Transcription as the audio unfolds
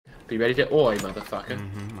Be ready to oi, motherfucker.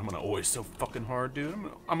 I'm gonna oi so fucking hard, dude.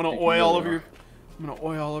 I'm gonna oi all over your. I'm gonna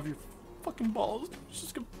oi all over your fucking balls.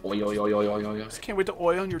 Just gonna, Oi, oi, oi, oi, oi, oi. just can't wait to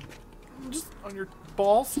oi on your, just on your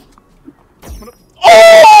balls. I'm gonna,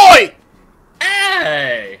 oi!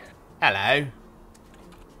 Hey! Hello.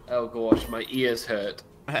 Oh gosh, my ears hurt.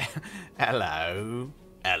 Hello.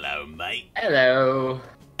 Hello, mate. Hello.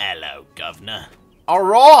 Hello, governor. All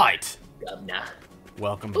right. Governor.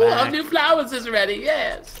 Welcome Ooh, our back. new flowers is ready,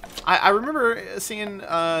 yes. I remember seeing,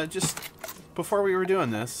 just before we were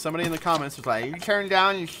doing this, somebody in the comments was like, you turn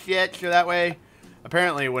down your shit so that way.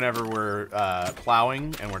 Apparently, whenever we're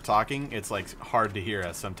plowing and we're talking, it's like hard to hear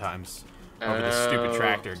us sometimes over this stupid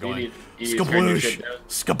tractor so going, you skabloosh,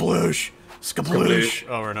 skabloosh, skabloosh,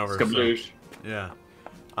 over and over. Skabloosh. So, yeah.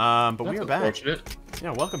 But That's we are back.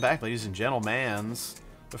 Yeah, welcome back, ladies and gentlemen.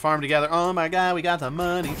 The farm together. Oh my god, we got the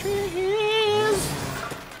money trees.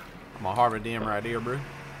 I'm a Harvard damn right here, bro.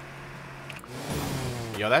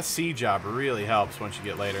 Yo, that sea job really helps once you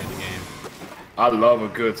get later in the game. I love a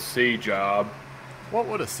good sea job. What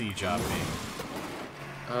would a sea job be?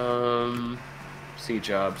 Sea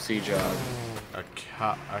job, sea job.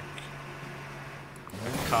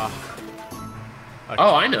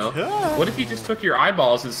 Oh, I know. What if you just took your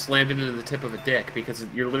eyeballs and slammed it into the tip of a dick because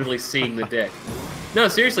you're literally seeing the dick? No,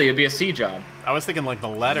 seriously, it'd be a sea job. I was thinking like the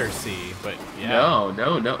letter C, but yeah.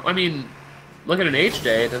 No. I mean, look at an H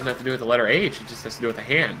J. It doesn't have to do with the letter H. It just has to do with the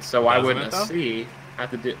hand. So why wouldn't a C have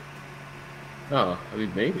to do? Oh, I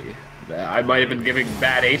mean, maybe. I might have been giving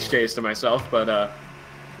bad HJs to myself, but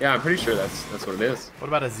yeah, I'm pretty sure that's what it is. What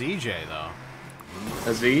about a ZJ though?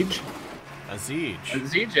 A Zeej? A Zeej. A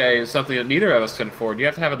ZJ is something that neither of us can afford. You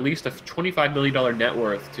have to have at least a $25 million net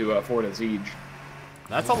worth to afford a Zeej.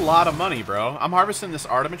 That's a lot of money, bro. I'm harvesting this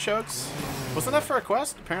artichokes. Wasn't that for a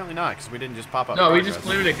quest? Apparently not, because we didn't just pop up. No, we just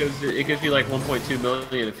claimed it because it gives you like 1.2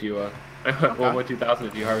 million if you 1.2 thousand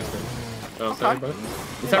if you harvest it. Okay.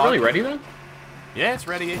 Is that really ready though? Yeah, it's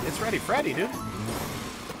ready. It's ready, Freddy, dude.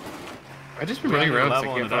 I just been running around because I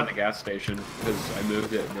can't find the gas station because I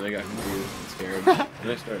moved it and then I got confused and scared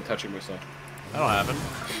and I started touching myself. That'll happen.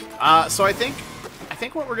 So I think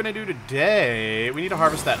what we're gonna do today, we need to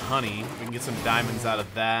harvest that honey. We can get some diamonds out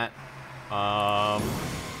of that. But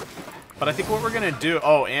I think what we're gonna do,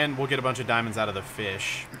 oh, and we'll get a bunch of diamonds out of the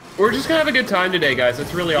fish. We're just gonna have a good time today, guys.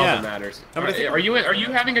 That's really all that matters. No, are you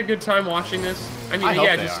having a good time watching this? I mean,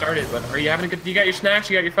 yeah, I just started, but are you having a good? You got your snacks?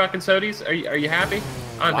 You got your fucking sodies? Are you happy?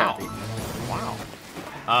 I'm happy. Wow.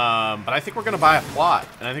 But I think we're gonna buy a plot,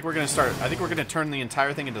 and I think we're gonna start. I think we're gonna turn the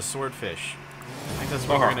entire thing into swordfish. I think that's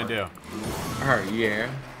what we're gonna do. Oh yeah.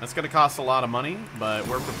 That's gonna cost a lot of money, but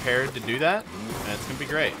we're prepared to do that, and it's gonna be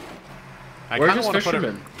great. I kind of want to put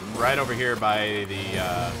it right over here by the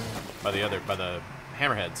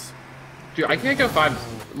hammerheads. Dude, I can't go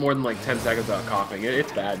more than like 10 seconds without coughing.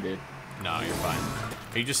 It's bad, dude. No, you're fine.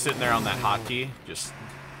 Are you just sitting there on that hotkey, just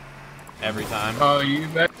every time? Oh, you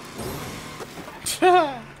bet.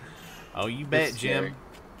 Oh, you bet, Jimbo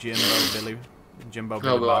Billy. Jimbo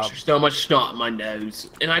Billy Oh gosh, there's so much snot in my nose.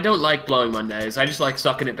 And I don't like blowing my nose. I just like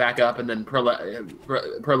sucking it back up and then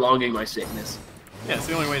prolonging my sickness. Yeah, it's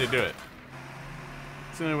the only way to do it.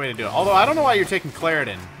 It's the only way to do it. Although, I don't know why you're taking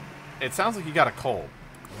Claritin. It sounds like you got a cold.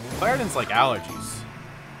 Claritin's like allergies.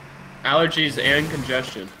 Allergies and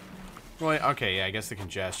congestion. Well, okay, yeah, I guess the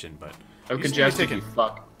congestion, but... I'm congested, you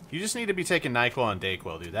fuck. You just need to be taking NyQuil and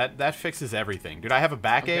DayQuil, dude. That fixes everything. Dude, I have a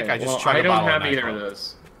backache, Okay, I just chug a bottle of NyQuil. I don't have either of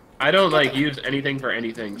those. I don't, like, use anything for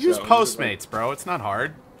anything, Use Postmates, bro. It's not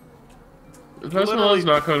hard. Post Malone's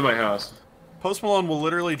not coming to my house. Post Malone will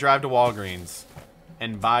literally drive to Walgreens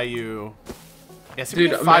and buy you... Yeah, so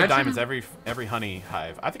dude, we get 5 diamonds every honey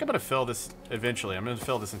hive. I think I'm gonna fill this eventually. I'm gonna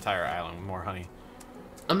fill this entire island with more honey.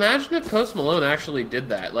 Imagine if Post Malone actually did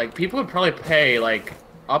that. Like, people would probably pay, like,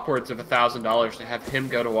 upwards of $1,000 to have him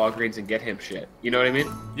go to Walgreens and get him shit. You know what I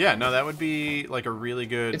mean? Yeah, no, that would be, like, a really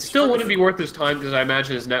good... It still wouldn't be worth his time because I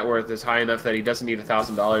imagine his net worth is high enough that he doesn't need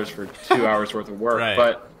 $1,000 for 2 hours worth of work. Right.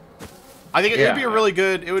 But I think it would be a really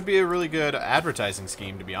good... It would be a really good advertising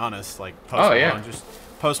scheme, to be honest. Like,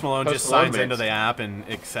 Post Malone just signs into the app and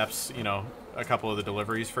accepts, you know, a couple of the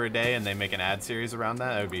deliveries for a day, and they make an ad series around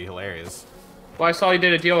that. That would be hilarious. Well, I saw he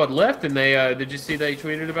did a deal with Lyft, and they did you see that he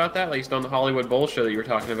tweeted about that? Like, he's on the Hollywood Bowl show that you were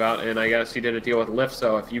talking about, and I guess he did a deal with Lyft.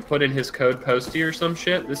 So if you put in his code Posty or some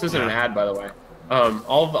shit, this isn't an ad, by the way.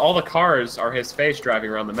 All the cars are his face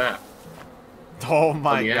driving around the map. Oh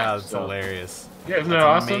my god, that's hilarious. Yeah, isn't that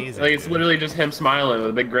awesome? Amazing, like, it's literally just him smiling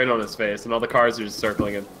with a big grin on his face, and all the cars are just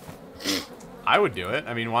circling him. I would do it.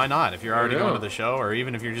 I mean, why not? If you're already going to the show, or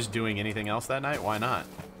even if you're just doing anything else that night, why not?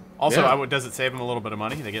 Also, does it save them a little bit of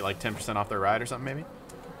money? They get like 10% off their ride or something, maybe?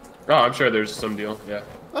 Oh, I'm sure there's some deal. Yeah.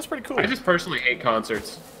 That's pretty cool. I just personally hate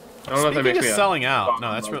concerts. I don't know if that makes me selling out.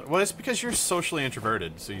 No, that's really, well. It's because you're socially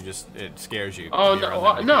introverted, so it scares you. Oh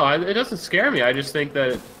no, it doesn't scare me. I just think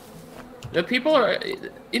that people are,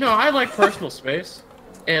 I like personal space.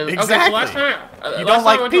 And exactly. Okay, so last time you don't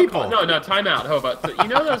like people. No, time out, Hova. So, you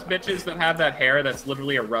know those bitches that have that hair that's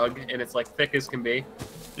literally a rug and it's like thick as can be?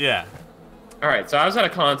 Yeah. All right, so I was at a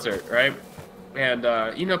concert, right? And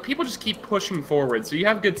people just keep pushing forward. So you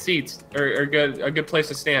have good seats or a good place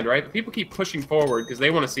to stand, right? But people keep pushing forward because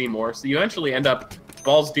they want to see more. So you eventually end up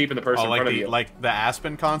balls deep in the person in front of you. Like the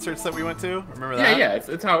Aspen concerts that we went to. Remember that? Yeah,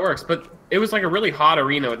 it's how it works. But it was like a really hot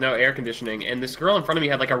arena with no air conditioning, and this girl in front of me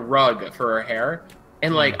had like a rug for her hair,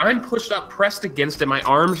 and like I'm pushed up, pressed against it. My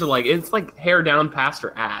arms are like it's like hair down past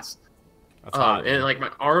her ass. That's hot. And like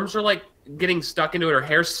my arms are like getting stuck into it. Her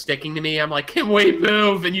hair's sticking to me. I'm like, can we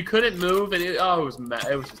move? And you couldn't move, and it was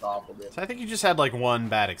just awful, dude. So I think you just had like one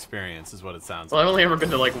bad experience, is what it sounds like. Well, I've only ever been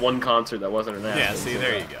to like one concert that wasn't an ass. Yeah, see,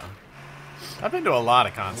 there you go. I've been to a lot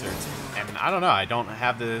of concerts, and I don't know. I don't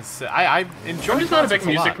have this. I enjoy. I'm just not a big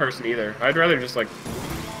music person either. I'd rather just like,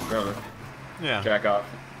 I don't know, jack off.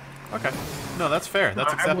 Okay, no, that's fair.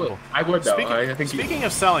 That's acceptable. I would though. Speaking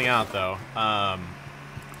of selling out, though,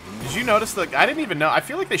 did you notice that? I didn't even know. I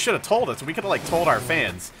feel like they should have told us. We could have like told our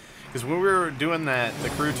fans, because when we were doing the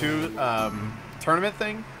Crew 2 tournament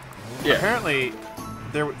thing, apparently.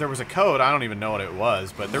 There was a code, I don't even know what it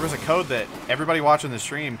was, but there was a code that everybody watching the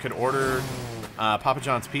stream could order Papa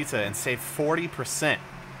John's pizza and save 40%.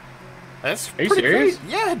 That's pretty crazy.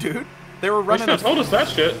 Yeah, dude. They were running. They should have told us that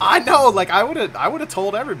shit. I know, like I would have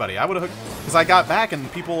told everybody. I would have, because I got back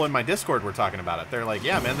and people in my Discord were talking about it. They're like,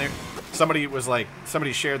 yeah, man. Somebody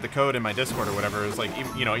shared the code in my Discord or whatever. It was like,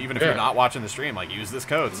 even if you're not watching the stream, like use this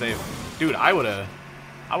code. Save, dude. I would have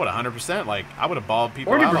 100%, like, I would have balled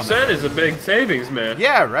people out on that. 40% is a big savings, man.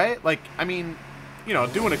 Yeah, right? Like, I mean,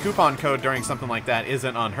 doing a coupon code during something like that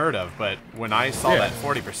isn't unheard of, but when I saw that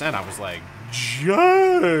 40%, I was like,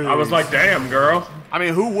 jeez. I was like, damn, girl. I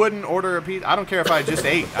mean, who wouldn't order a pizza? I don't care if I just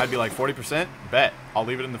ate. I'd be like, 40%? Bet. I'll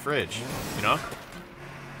leave it in the fridge,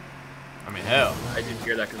 I mean, hell. I didn't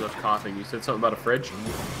hear that because I was coughing. You said something about a fridge?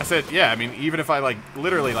 I said, yeah, I mean, even if I, like,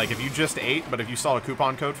 literally, like, if you just ate, but if you saw a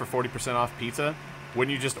coupon code for 40% off pizza,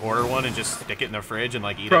 wouldn't you just order one and just stick it in the fridge and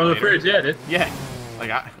like eat it later? From the fridge, yeah, dude. Yeah. Like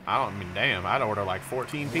I mean, damn, I'd order like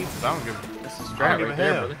 14 pizzas. I don't give a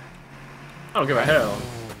hell. I don't give a hell.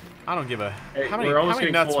 I don't give a. Hey, how many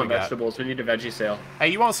nuts we got? Vegetables. We need a veggie sale. Hey,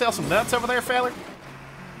 you want to sell some nuts over there, feller?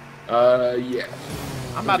 Yeah.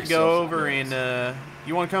 I'm about to go over and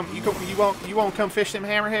you want to come? You want to come fish them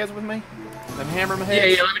hammerheads with me? Them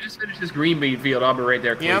hammerheads? Yeah. Let me just finish this green bean field. I'll be right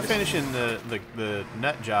there. Yeah, I'm finishing the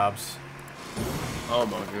nut jobs. Oh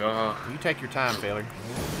my god. You take your time, Failure.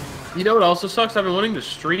 You know what also sucks? I've been wanting to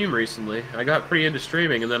stream recently. I got pretty into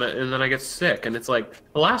streaming, and then I get sick, and it's like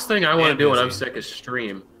the last thing I want to do when I'm sick is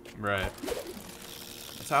stream. Right.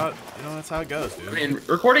 That's how that's how it goes, dude. I mean,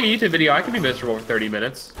 recording a YouTube video, I can be miserable for 30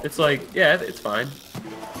 minutes. It's like, yeah, it's fine.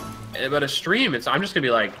 But a stream, I'm just gonna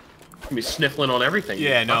be like, sniffling on everything.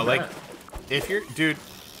 Yeah, no, like, if you're, dude.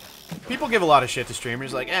 People give a lot of shit to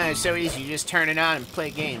streamers, like, it's so easy, you just turn it on and play a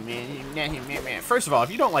game, man. First of all, if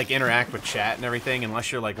you don't, like, interact with chat and everything, unless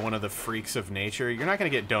you're, like, one of the freaks of nature, you're not going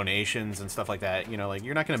to get donations and stuff like that, like,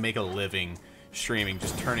 you're not going to make a living streaming,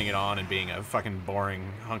 just turning it on and being a fucking boring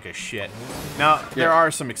hunk of shit. Now, there are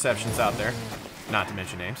some exceptions out there, not to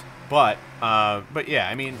mention names, but yeah,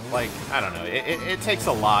 I mean, like, I don't know, it takes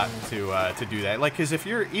a lot to do that, like, because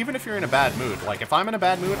even if you're in a bad mood, like, if I'm in a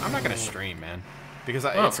bad mood, I'm not going to stream, man. Because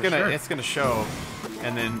it's gonna show,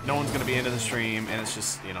 and then no one's gonna be into the stream, and it's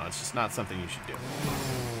just it's just not something you should do.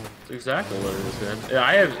 That's exactly what it is, man.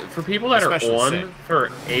 I have for people that are on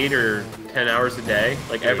for 8 or 10 hours a day,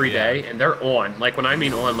 like every day, and they're on. Like when I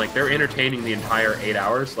mean on, like they're entertaining the entire 8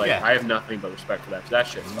 hours. Like I have nothing but respect for that. That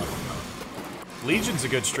shit's fucking fun. Legion's a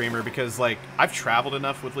good streamer because like I've traveled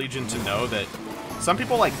enough with Legion to know that some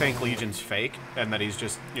people like think Legion's fake and that he's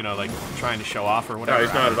just like trying to show off or whatever. No,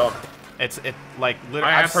 he's not at all. It like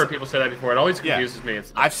literally. I have heard people say that before. It always confuses me.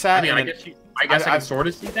 It's, I've sat. I mean, I guess I can sort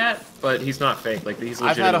of see that, but he's not fake. Like he's.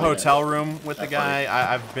 I've had a hotel room with the guy.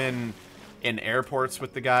 I've been in airports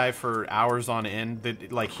with the guy for hours on end.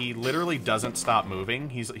 Like he literally doesn't stop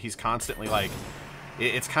moving. He's constantly like.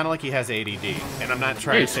 It's kind of like he has ADD, and I'm not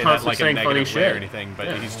trying to say that like a negative way or anything,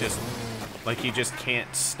 but he's just like he just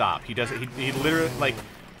can't stop. He doesn't. He literally like.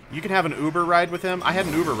 You can have an Uber ride with him. I had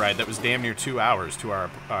an Uber ride that was damn near 2 hours to our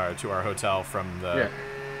hotel from the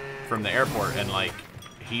airport, and like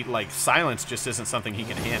silence just isn't something he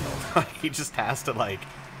can handle. He just has to like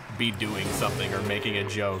be doing something or making a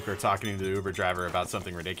joke or talking to the Uber driver about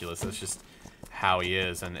something ridiculous. That's just how he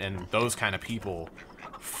is, and those kind of people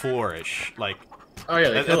flourish. Like, oh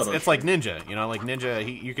yeah, it's like Ninja, you know, like Ninja.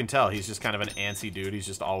 You can tell he's just kind of an antsy dude. He's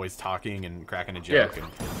just always talking and cracking a joke and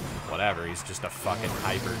whatever. He's just a fucking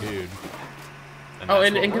hyper dude. And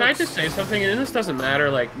can I just say something? And this doesn't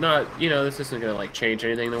matter, like, not, you know, this isn't gonna like change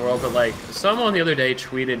anything in the world, but like, someone the other day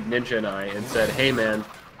tweeted Ninja and I and said, "Hey man,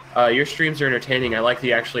 your streams are entertaining. I like that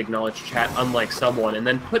you actually acknowledge chat, unlike someone," and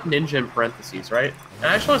then put Ninja in parentheses, right? And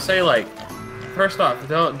I just want to say, like, first off,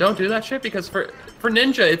 don't do that shit, because for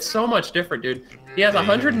Ninja, it's so much different, dude. He has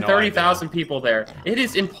 130,000 people there. It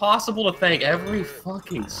is impossible to thank every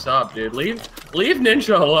fucking sub, dude. Leave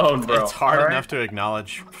Ninja alone, bro. It's hard enough to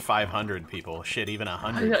acknowledge 500 people. Shit, even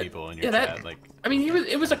 100 people in your chat. Like, I mean,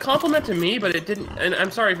 it was a compliment to me, but it didn't. And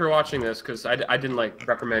I'm sorry for watching this, because I didn't like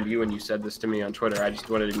reprimand you when you said this to me on Twitter. I just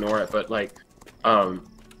wanted to ignore it. But like,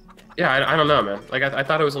 yeah, I don't know, man. Like, I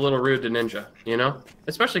thought it was a little rude to Ninja, you know,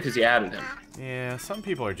 especially because he added him. Yeah, some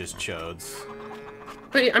people are just chodes.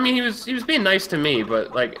 But I mean, he was being nice to me,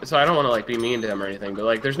 but like, so I don't want to like be mean to him or anything. But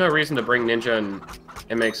like, there's no reason to bring Ninja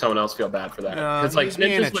and make someone else feel bad for that. It's like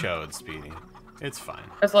being a chode, Speedy. It's fine.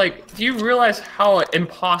 It's like, do you realize how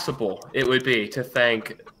impossible it would be to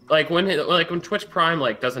thank, like when Twitch Prime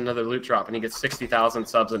like does another loot drop and he gets 60,000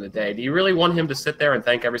 subs in a day? Do you really want him to sit there and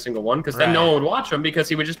thank every single one? Because then no one would watch him, because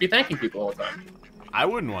he would just be thanking people all the time. I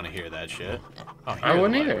wouldn't want to hear that shit. Oh, I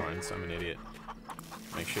wouldn't either. I'm an idiot.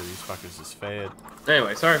 Make sure these fuckers is fed.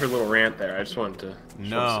 Anyway, sorry for the little rant there. I just wanted to.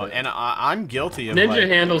 No, and I'm guilty of. Ninja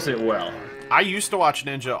handles it well. I used to watch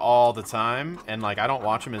Ninja all the time, and like I don't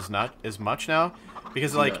watch him as much now,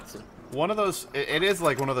 because like one of those. It is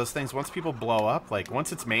like one of those things. Once people blow up, like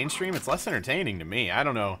once it's mainstream, it's less entertaining to me. I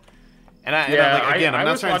don't know. And I'm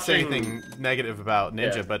not trying to say anything negative about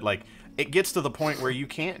Ninja, but like it gets to the point where you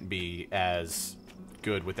can't be as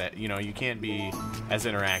good with that, you know, you can't be as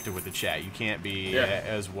interactive with the chat, you can't be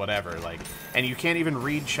as whatever, like, and you can't even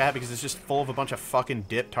read chat because it's just full of a bunch of fucking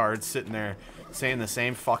diptards sitting there saying the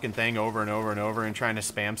same fucking thing over and over and over and trying to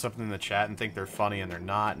spam something in the chat and think they're funny and they're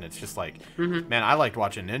not, and it's just like, man, I liked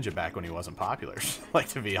watching Ninja back when he wasn't popular, like,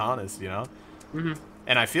 to be honest, you know?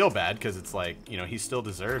 And I feel bad because it's like, you know, he still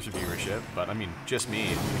deserves viewership, but I mean, just me,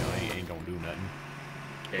 you know, he ain't gonna do nothing.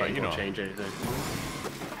 Yeah, but, you know, change anything.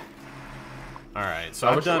 Alright, so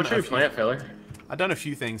I've done a plant filler. I've done a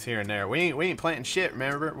few things here and there. We ain't planting shit,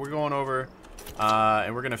 remember? We're going over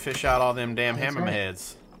and we're gonna fish out all them damn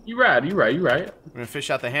hammerheads. You right. We're gonna fish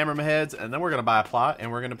out the hammerheads, and then we're gonna buy a plot, and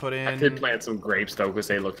we're gonna put in. I did plant some grapes though, because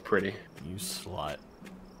they looked pretty. You slut.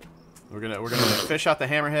 We're gonna fish out the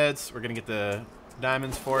hammerheads. We're gonna get the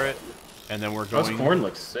diamonds for it, and then we're going. Those corn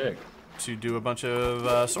looks sick. To do a bunch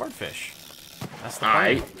of swordfish. That's the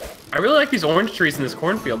plan. I really like these orange trees in this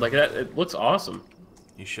cornfield. Like that, it looks awesome.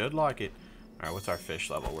 You should like it. All right, what's our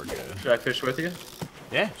fish level? We're good. Should I fish with you?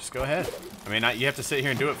 Yeah, just go ahead. I mean, you have to sit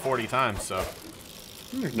here and do it 40 times, so.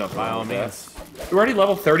 There's no by all problem with means. We're already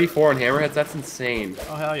level 34 on hammerheads. That's insane.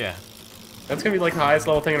 Oh hell yeah. That's gonna be like the highest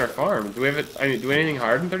level thing in our farm. Do we have it? I mean, do we have anything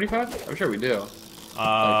higher than 35? I'm sure we do.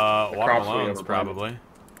 Like watermelons probably.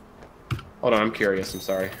 Hold on, I'm curious. I'm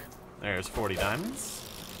sorry. There's 40 diamonds.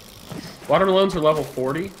 Watermelons are level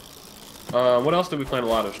 40. What else did we plant a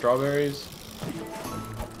lot of? Strawberries.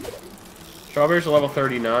 Strawberries are level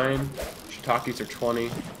 39. Shiitakes are 20.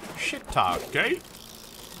 Shiitake?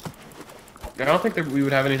 I don't think that we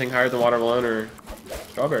would have anything higher than watermelon or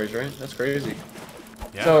strawberries, right? That's crazy.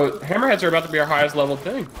 Yeah. So hammerheads are about to be our highest level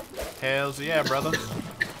thing. Hells yeah, brother.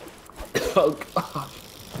 Oh god.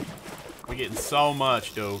 We're getting so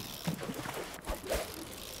much, dude.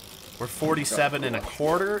 We're 47 and a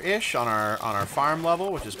quarter-ish on our farm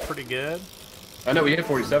level, which is pretty good. I know we hit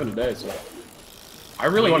 47 today, so I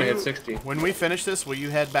really want to hit 60. When we finish this, will you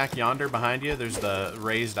head back yonder behind you? There's the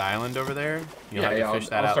raised island over there. You'll have to fish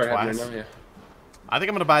that out twice. Now, yeah. I think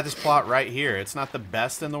I'm gonna buy this plot right here. It's not the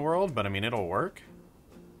best in the world, but I mean it'll work.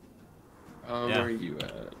 Where are you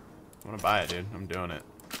at? I'm gonna buy it, dude. I'm doing it.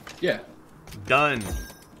 Yeah. Done.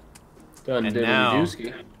 Done. And now,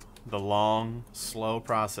 the long, slow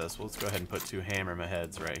process. Well, let's go ahead and put 2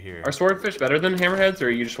 hammerheads right here. Are swordfish better than hammerheads, or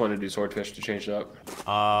you just want to do swordfish to change it up?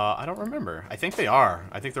 I don't remember. I think they are.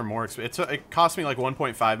 I think they're more expensive. It cost me like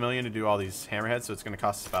 1.5 million to do all these hammerheads, so it's going to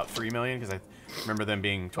cost us about 3 million because I remember them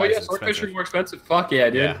being twice as expensive. Swordfish are more expensive. Fuck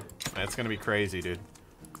yeah, dude. Yeah, it's going to be crazy, dude.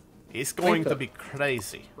 It's going to be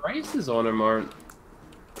crazy. Prices on them aren't.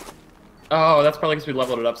 Oh, that's probably because we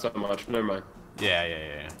leveled it up so much. Never mind.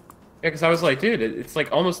 Yeah. Yeah, because I was like, dude, it's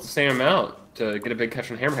like almost the same amount to get a big catch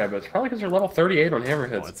on hammerhead, but it's probably because they're level 38 on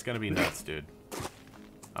hammerheads. Oh, it's gonna be nuts, dude.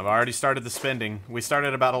 I've already started the spending. We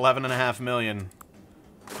started about 11.5 million.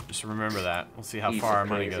 Just remember that. We'll see how far our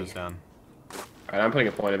money goes down. Alright, I'm putting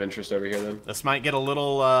a point of interest over here then. This might get a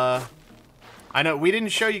little, I know we didn't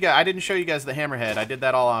show you guys. I didn't show you guys the hammerhead. I did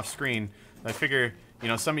that all off screen. I figure, you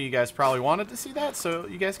know, some of you guys probably wanted to see that, so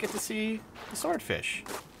you guys get to see the swordfish.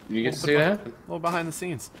 You get to see that? A little behind the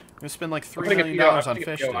scenes. I'm gonna spend like $3 million on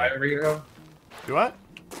fish today. Do what?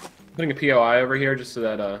 Putting a POI over here just so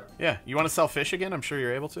that Yeah, you want to sell fish again? I'm sure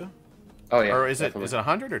you're able to. Oh yeah. Or is it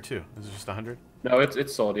 100 or 2? Is it just 100? No,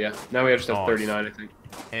 it's sold. Yeah. Now we just have 39, I think.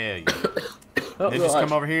 Hell yeah. Then just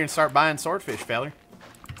come over here and start buying swordfish, feller.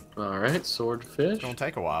 All right, swordfish. It's gonna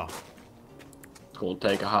take a while. It's gonna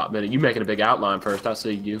take a hot minute. You making a big outline first? I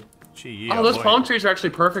see you. Gee, oh, those palm trees are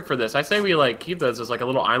actually perfect for this. I say we like keep those as like a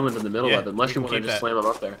little island in the middle of it, unless you want to just slam them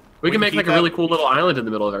up there. We can make like a really cool little island in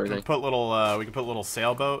the middle of everything. We can put a little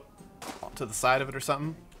sailboat to the side of it or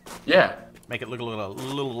something. Yeah. Make it look a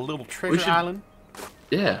little treasure island.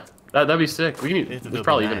 Yeah. That'd be sick. There's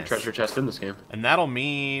probably even a treasure chest in this game. And that'll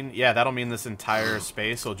mean this entire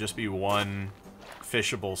space will just be one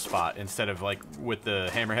fishable spot instead of like with the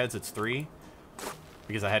hammerheads it's 3.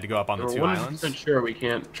 Because I had to go up on the 2 islands. I'm sure we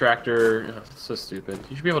can't tractor. Oh, so stupid.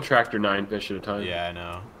 You should be able to tractor 9 fish at a time. Yeah, I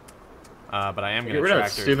know. But I am gonna get rid of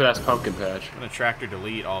that stupid ass pumpkin patch. I'm gonna tractor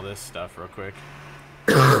delete all this stuff real quick.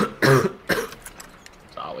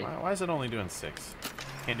 Sorry. Why is it only doing 6?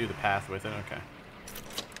 Can't do the path with it. Okay.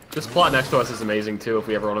 This plot next to us is amazing too. If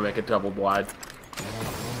we ever want to make it double wide.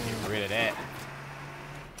 Get rid of that.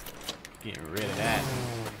 Get rid of that.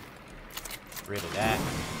 Rid of that.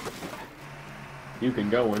 You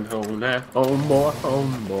can go and home now. Home boy,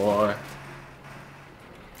 home boy.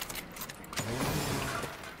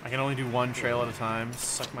 I can only do 1 trail at a time.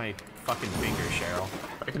 Suck my fucking finger, Cheryl.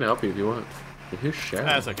 I can help you if you want. Who's Cheryl?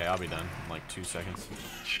 That's okay, I'll be done in like 2 seconds.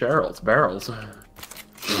 Cheryl's barrels.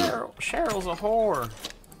 Cheryl's a whore.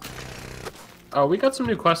 Oh, we got some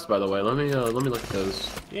new quests, by the way. Let me look at those.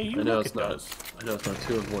 Yeah, you look at those. I know it's not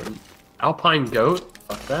too important. Alpine goat.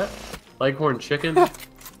 Fuck that. Leghorn chicken.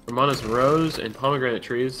 Romana's rose and pomegranate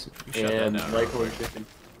trees and leghorn chicken.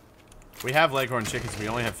 We have leghorn chickens. We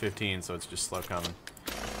only have 15, so it's just slow coming.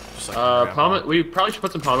 We probably should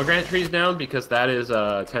put some pomegranate trees down because that is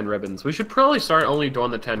 10 ribbons. We should probably start only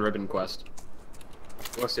doing the 10 ribbon quest.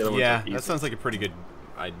 What's the other one? Yeah, that sounds like a pretty good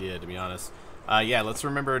idea, to be honest. Yeah, let's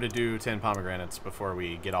remember to do 10 pomegranates before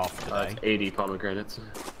we get off today. That's 80 pomegranates.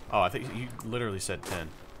 Oh, I think you literally said 10.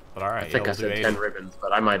 But alright, I think I said 10 ribbons,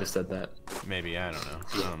 but I might have said that. Maybe, I don't know.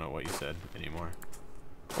 I don't know what you said anymore.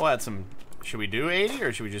 We'll add some... Should we do 80,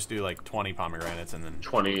 or should we just do like 20 pomegranates and then...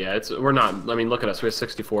 20, yeah. We're not... I mean, look at us. We have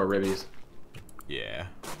 64 ribbies. Yeah,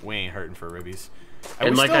 we ain't hurting for ribbies. And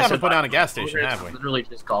we like still I haven't said, put down a gas station, have we? Literally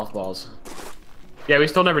just golf balls. Yeah, we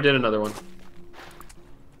still never did another one.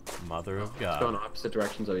 Mother of God. Let's go in opposite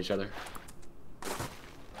directions of each other.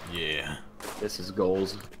 Yeah. This is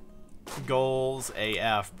goals. Goals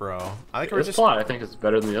AF, bro. I think this plot, I think, is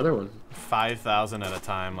better than the other one. 5,000 at a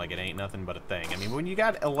time, like it ain't nothing but a thing. I mean, when you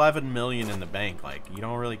got 11 million in the bank, like you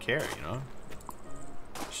don't really care, you know?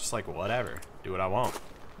 It's just like whatever, do what I want.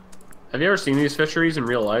 Have you ever seen these fisheries in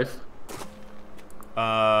real life?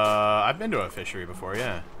 I've been to a fishery before,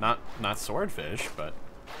 yeah. Not swordfish, but.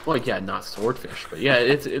 Well, yeah, not swordfish, but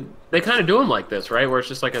yeah, they kind of do them like this, right? Where it's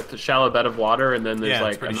just like a shallow bed of water, and then there's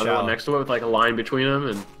like another one next to it with like a line between them,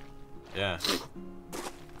 and. Yeah.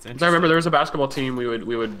 I remember there was a basketball team we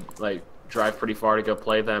would like drive pretty far to go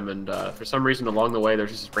play them, and for some reason along the way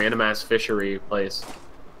there's just this random ass fishery place.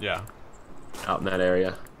 Yeah. Out in that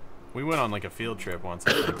area. We went on like a field trip once,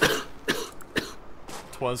 I think.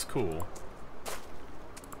 'Twas cool.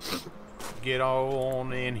 Get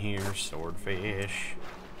on in here, swordfish.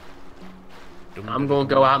 I'm gonna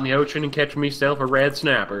go out in the ocean and catch myself a red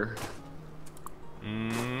snapper.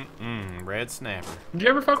 Red snapper. Did you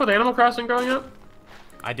ever fuck with Animal Crossing growing up?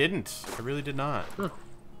 I didn't. I really did not. Huh.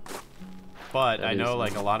 But I know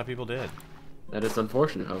like a lot of people did. That is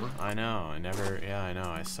unfortunate, huh? I know. I never. Yeah, I know.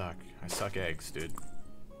 I suck. I suck eggs, dude.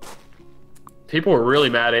 People were really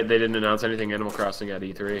mad they didn't announce anything Animal Crossing at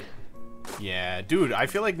E3. Yeah, dude. I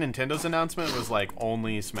feel like Nintendo's announcement was like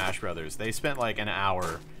only Smash Brothers. They spent like an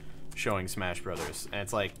hour showing Smash Brothers, and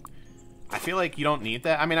it's like. I feel like you don't need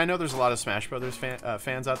that. I mean, I know there's a lot of Smash Brothers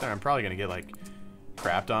fans out there. I'm probably going to get, like,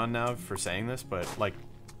 crapped on now for saying this, but, like,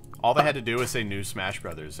 all they had to do was say new Smash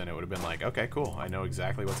Brothers, and it would have been like, okay, cool. I know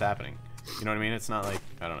exactly what's happening. You know what I mean? It's not like,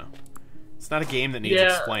 I don't know. It's not a game that needs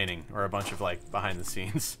explaining or a bunch of, like, behind the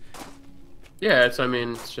scenes. Yeah, I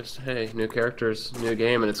mean, it's just, hey, new characters, new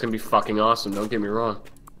game, and it's going to be fucking awesome. Don't get me wrong.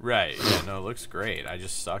 Right. Yeah, no, it looks great. I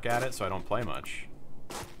just suck at it, so I don't play much.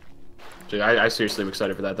 Dude, I seriously am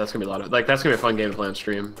excited for that. That's gonna be a lot of that's gonna be a fun game to play on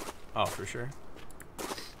stream. Oh, for sure.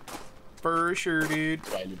 For sure, dude.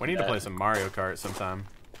 We need to play some Mario Kart sometime.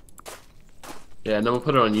 Yeah, and then we'll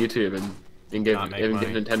put it on YouTube and give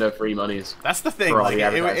Nintendo free monies. That's the thing. Like,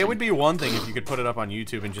 it would be one thing if you could put it up on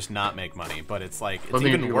YouTube and just not make money, but it's like it's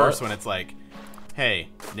even worse when it's like, hey,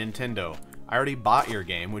 Nintendo, I already bought your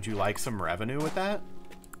game. Would you like some revenue with that?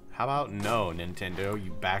 How about no, Nintendo,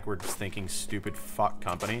 you backwards thinking stupid fuck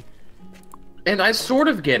company. And I sort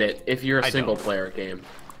of get it if you're a single player game.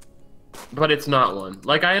 But it's not one.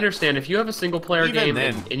 Like, I understand if you have a single player game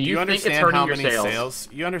and you think it's hurting your sales.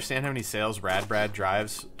 You understand how many sales Rad Brad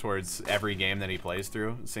drives towards every game that he plays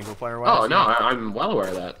through, single player wise? Oh, no, I'm well aware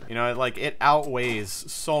of that. You know, like, it outweighs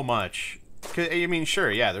so much. I mean,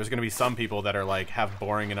 sure, yeah, there's going to be some people that are, like, have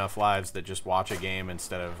boring enough lives that just watch a game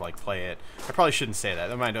instead of, like, play it. I probably shouldn't say that.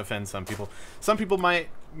 That might offend some people. Some people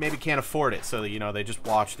maybe can't afford it, so, you know, they just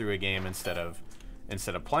watch through a game instead of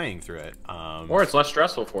playing through it. Or it's less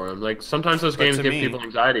stressful for them. Like, sometimes those games give people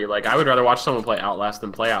anxiety. Like, I would rather watch someone play Outlast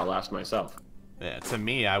than play Outlast myself. Yeah, to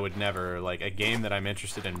me, I would never, like, a game that I'm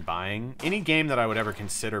interested in buying, any game that I would ever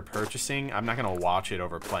consider purchasing, I'm not going to watch it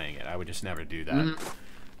over playing it. I would just never do that.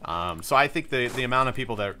 Mm-hmm. So I think the amount of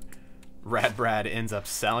people that Rad Brad ends up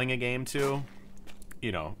selling a game to,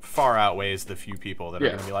 you know, far outweighs the few people that are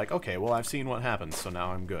going to be like, okay, well, I've seen what happens, so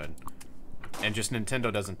now I'm good. And just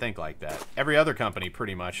Nintendo doesn't think like that. Every other company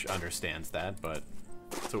pretty much understands that, but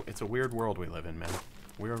it's a weird world we live in, man.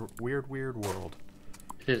 Weird world.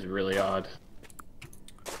 It is really odd.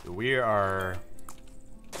 We are...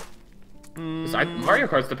 Mario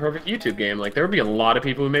Kart's the perfect YouTube game. Like, there would be a lot of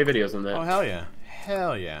people who made videos on that. Oh, hell yeah.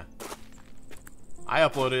 Hell yeah. I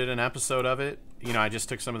uploaded an episode of it. You know, I just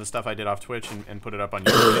took some of the stuff I did off Twitch and put it up on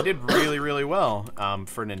YouTube. It did really, really well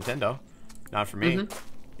for Nintendo. Not for me.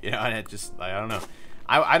 Mm-hmm. You know, and I don't know.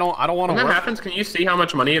 I don't want to work. When that happens, can you see how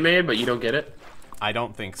much money it made, but you don't get it? I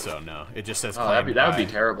don't think so. No, it just says. Oh, that would be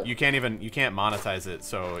terrible. You can't monetize it,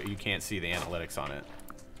 so you can't see the analytics on it.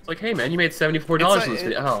 It's like, hey man, you made $74 in this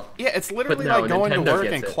video. Oh, yeah, it's literally like going to work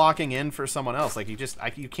and clocking in for someone else. Like you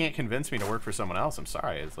can't convince me to work for someone else. I'm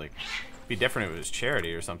sorry. It's like, it'd be different if it was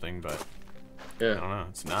charity or something, but yeah, I don't know.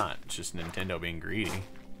 It's not. It's just Nintendo being greedy.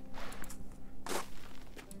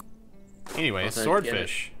 Anyway,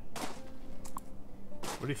 Swordfish.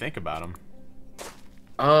 What do you think about them?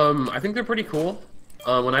 I think they're pretty cool.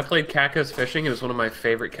 When I played Kaka's Fishing, it was one of my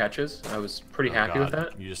favorite catches. I was pretty happy with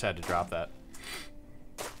that. You just had to drop that.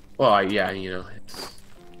 Well, yeah, you know,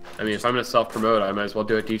 I mean, if I'm going to self-promote, I might as well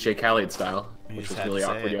do it DJ Khaled style, which was really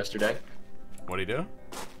awkward yesterday. What'd he do?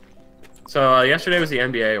 So, yesterday was the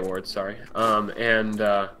NBA Awards, sorry.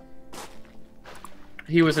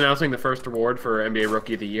 He was announcing the first award for NBA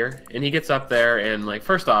Rookie of the Year, and he gets up there and, like,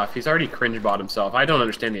 first off, he's already cringe-bought himself. I don't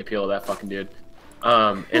understand the appeal of that fucking dude.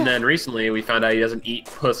 And then recently we found out he doesn't eat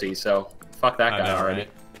pussy, so fuck that guy already. Right?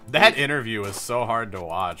 That interview was so hard to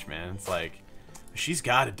watch, man. It's like, she's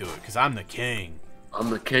got to do it because I'm the king. I'm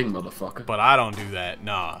the king, motherfucker. But I don't do that.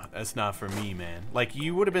 Nah, that's not for me, man. Like,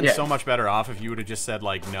 you would have been so much better off if you would have just said,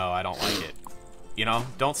 like, no, I don't like it. You know?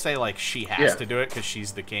 Don't say, like, she has to do it because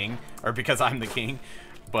she's the king or because I'm the king.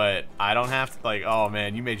 But I don't have to, like, oh,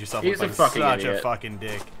 man, you made yourself look like such a fucking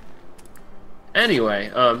dick.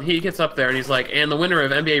 Anyway, he gets up there and he's like, and the winner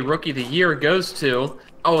of NBA Rookie of the Year goes to...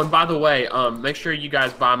 Oh, and by the way, make sure you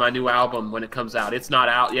guys buy my new album when it comes out. It's not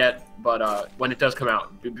out yet, but when it does come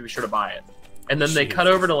out, be sure to buy it. And then they cut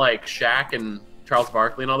over to, like, Shaq and Charles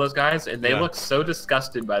Barkley and all those guys, and they look so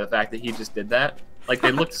disgusted by the fact that he just did that. Like,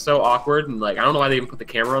 they looked so awkward, and, like, I don't know why they even put the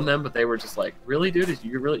camera on them, but they were just like, really, dude?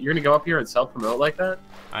 You're going to go up here and self-promote like that?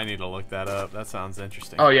 I need to look that up. That sounds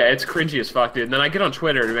interesting. Oh, yeah, it's cringy as fuck, dude. And then I get on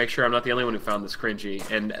Twitter to make sure I'm not the only one who found this cringy,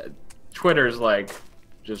 and Twitter's, like,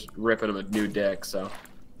 just ripping him a new dick, so...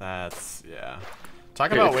 That's, yeah.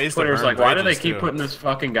 Talk about ways Twitter's to earn like, why do they keep putting this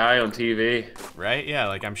fucking guy on TV? Right? Yeah,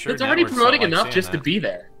 like, I'm sure it's already promoting enough just to be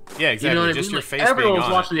there. Yeah, exactly. You know what just I mean? Your face everyone's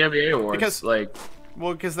being watching the NBA awards. Because, like...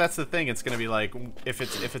 Well, because that's the thing. It's going to be like, if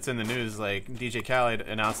it's in the news, like, DJ Khaled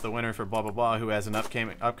announced the winner for blah, blah, blah, who has an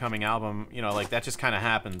upcoming album, you know, like, that just kind of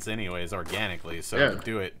happens anyways, organically. So to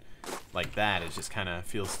do it like that, it just kind of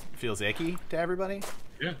feels icky to everybody.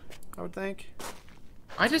 Yeah. I would think.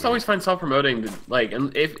 I just always find self-promoting, like,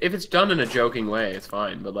 and if it's done in a joking way, it's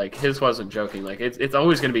fine. But, like, his wasn't joking. Like, it's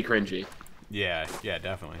always going to be cringy. Yeah,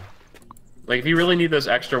 definitely. Like, if you really need those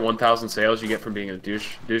extra 1,000 sales you get from being a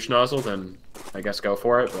douche nozzle, then I guess go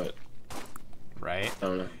for it, but... Right? I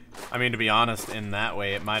don't know. I mean, to be honest, in that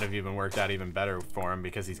way, it might have even worked out even better for him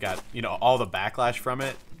because he's got, you know, all the backlash from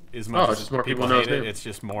it. As much as just more people hate it, it's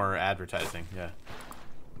just more advertising, yeah.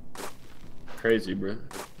 Crazy, bro.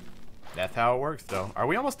 That's how it works, though. Are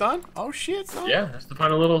we almost done? Oh, shit, son. Yeah, just to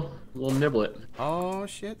find a little niblet. Oh,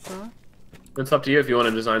 shit, son. It's up to you if you want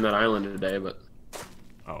to design that island today, but...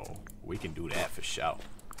 Oh, we can do that for sure.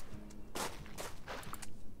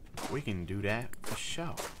 We can do that for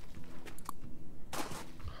sure.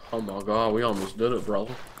 Oh my god, we almost did it,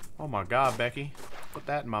 brother. Oh my god, Becky. Put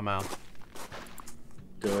that in my mouth.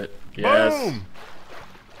 Do it. Yes. Boom!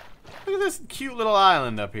 Look at this cute little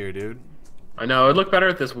island up here, dude. I know, it'd look better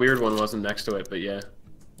if this weird one wasn't next to it, but yeah.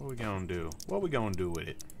 What we gonna do? What we gonna do with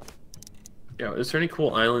it? Yeah, is there any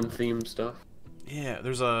cool island themed stuff? Yeah,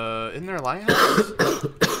 there's a... Isn't there a lighthouse?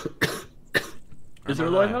 Is there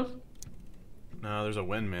a lighthouse? No, there's a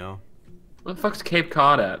windmill. Where the fuck's Cape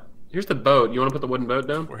Cod at? Here's the boat. You want to put the wooden boat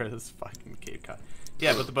down? Where is fucking Cape Cod?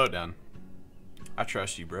 Yeah, put the boat down. I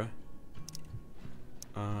trust you, bro.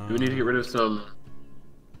 Do we need to get rid of some...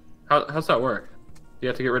 How's that work? You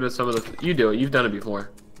have to get rid of some of the... You do it. You've done it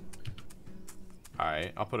before.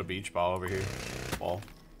 Alright, I'll put a beach ball over here. Ball.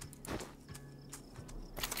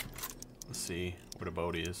 Let's see where the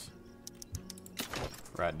boat is.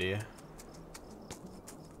 Right there.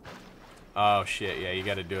 Oh shit, yeah, you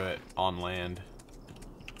gotta do it on land.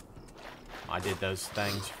 I did those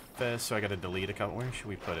things first, so I gotta delete a couple. Where should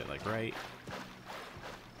we put it? Like right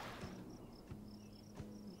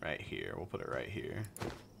here. We'll put it right here.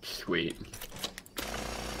 Sweet.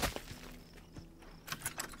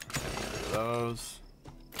 Those.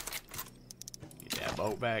 Get that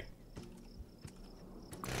boat back.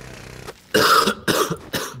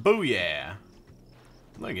 Booyah!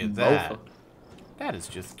 Look at that. That is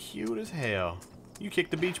just cute as hell. You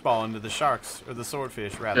kicked the beach ball into the sharks, or the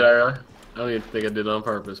swordfish, rather. Did I really? I don't even think I did it on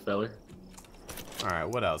purpose, fella. Alright,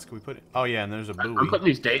 what else? Can we put it? Oh, yeah, and there's a buoy. I'm putting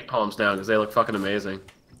these date palms down because they look fucking amazing.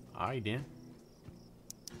 Alright, then.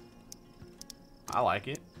 I like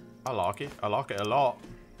it. I like it. I like it a lot.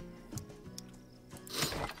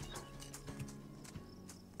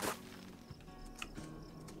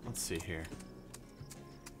 Let's see here.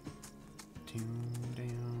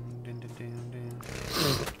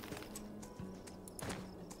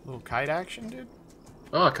 Little kite action, dude?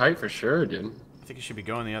 Oh, a kite for sure, dude. I think it should be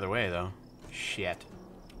going the other way, though. Shit.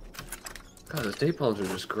 God, those date palms are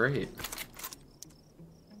just great.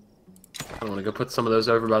 I want to go put some of those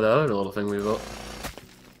over by the other little thing we built.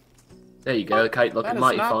 There you go, the kite looking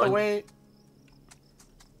mighty fine. The way...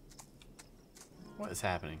 What is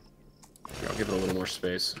happening? Here, I'll give it a little more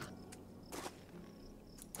space.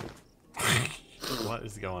 What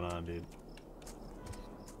is going on, dude?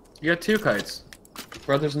 You got two kites.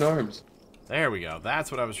 Brothers in arms. There we go.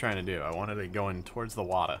 That's what I was trying to do. I wanted it going towards the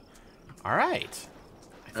water. Alright.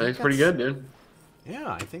 I think it's pretty good, dude.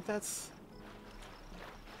 Yeah, I think that's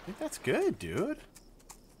good, dude.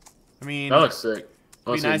 I mean... That looks sick.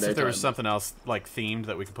 It'd be nice if there was something else, like, themed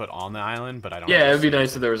that we could put on the island, but I don't know. Yeah, it'd be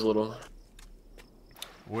nice if there was a little...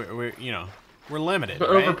 We're you know, we're limited, but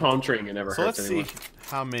right? over palm treeing, it never hurts anyone. So let's see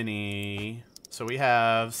how many... So we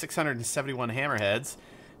have 671 hammerheads,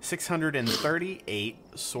 638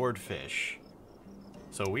 swordfish.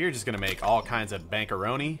 So we are just going to make all kinds of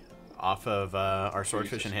bankaroni off of our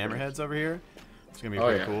swordfish and hammerheads over here. It's going to be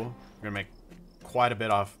pretty cool. We're going to make quite a bit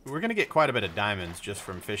off... We're going to get quite a bit of diamonds just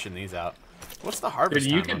from fishing these out. What's the harvest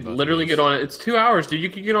time? Dude, you can literally get on it. It's 2 hours, dude. You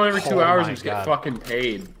can get on every 2 hours and just get fucking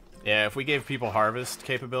paid. Yeah, if we gave people harvest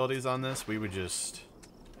capabilities on this, we would just...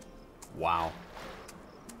 Wow.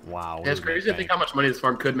 Wow. Yeah, it's crazy to think how much money this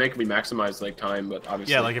farm could make if we maximize like time, but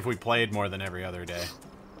obviously... Yeah, like if we played more than every other day.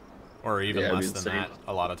 Or even less than that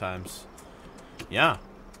a lot of times. Yeah.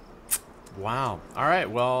 Wow. Alright,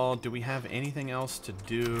 well, do we have anything else to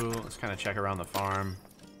do? Let's kind of check around the farm.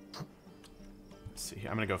 Let's see.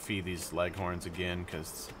 I'm going to go feed these leghorns again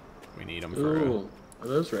because we need them for... Ooh, are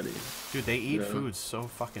those ready? Dude, they eat food so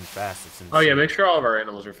fucking fast. It's insane. Oh yeah, make sure all of our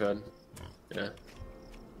animals are fed. Yeah.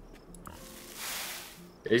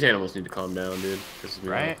 These animals need to calm down, dude. This is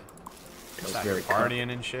right? It's very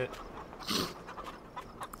partying and shit.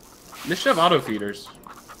 They should have auto feeders.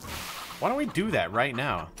 Why don't we do that right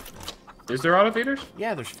now? Is there auto feeders?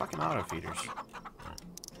 Yeah, there's fucking auto feeders.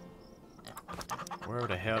 Where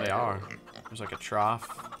the hell they are? There's like a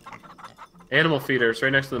trough. Animal feeders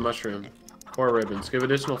right next to the mushroom. 4 ribbons. Give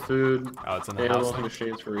additional food. Oh, it's in the animal house.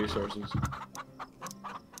 machines for resources.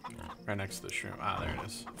 Right next to the shroom. Ah, there it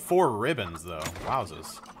is. 4 ribbons, though.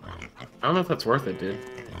 Wowzers. I don't know if that's worth it, dude.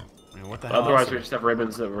 I mean, what the hell? Otherwise, we just have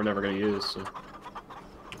ribbons that we're never going to use. So.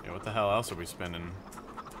 Yeah, what the hell else are we spending?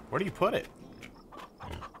 Where do you put it?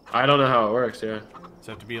 I don't know how it works, yeah. Does it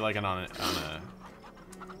have to be like on a...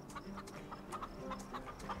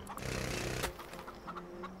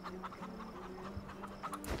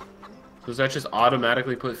 So Does that just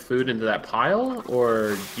automatically put food into that pile,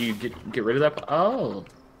 or do you get rid of that? Oh.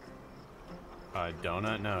 I do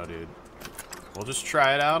not know, dude. We'll just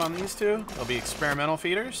try it out on these two. They'll be experimental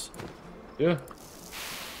feeders. Yeah.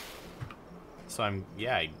 So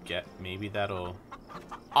I get, maybe that'll...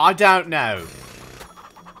 I don't know.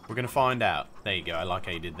 We're gonna find out. There you go, I like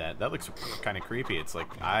how you did that. That looks kind of creepy. It's like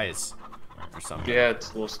eyes or something. Yeah,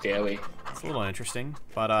 it's a little scary. It's a little interesting.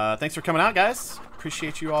 But thanks for coming out, guys.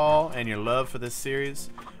 Appreciate you all and your love for this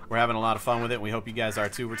series. We're having a lot of fun with it. We hope you guys are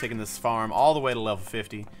too. We're taking this farm all the way to level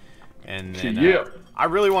 50. And then, I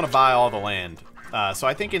really want to buy all the land. So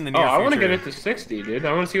I think in the near future... I want to get it to 60, dude.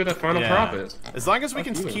 I want to see what the final crop is. As long as we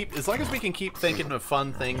can keep thinking of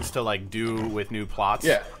fun things to like do with new plots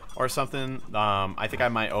or something, I think I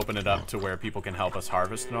might open it up to where people can help us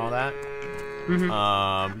harvest and all that.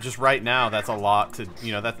 Just right now, that's a lot to,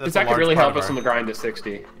 you know, that's that could really help us on the grind to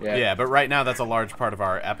 60. Yeah, but right now that's a large part of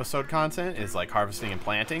our episode content is like harvesting and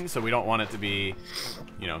planting, so we don't want it to be,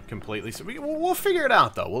 you know, completely. So we'll figure it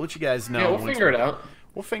out though. We'll let you guys know. Yeah, we'll figure it out.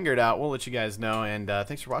 We'll figure it out. We'll let you guys know, and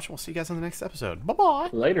thanks for watching. We'll see you guys on the next episode. Bye bye.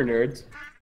 Later, nerds.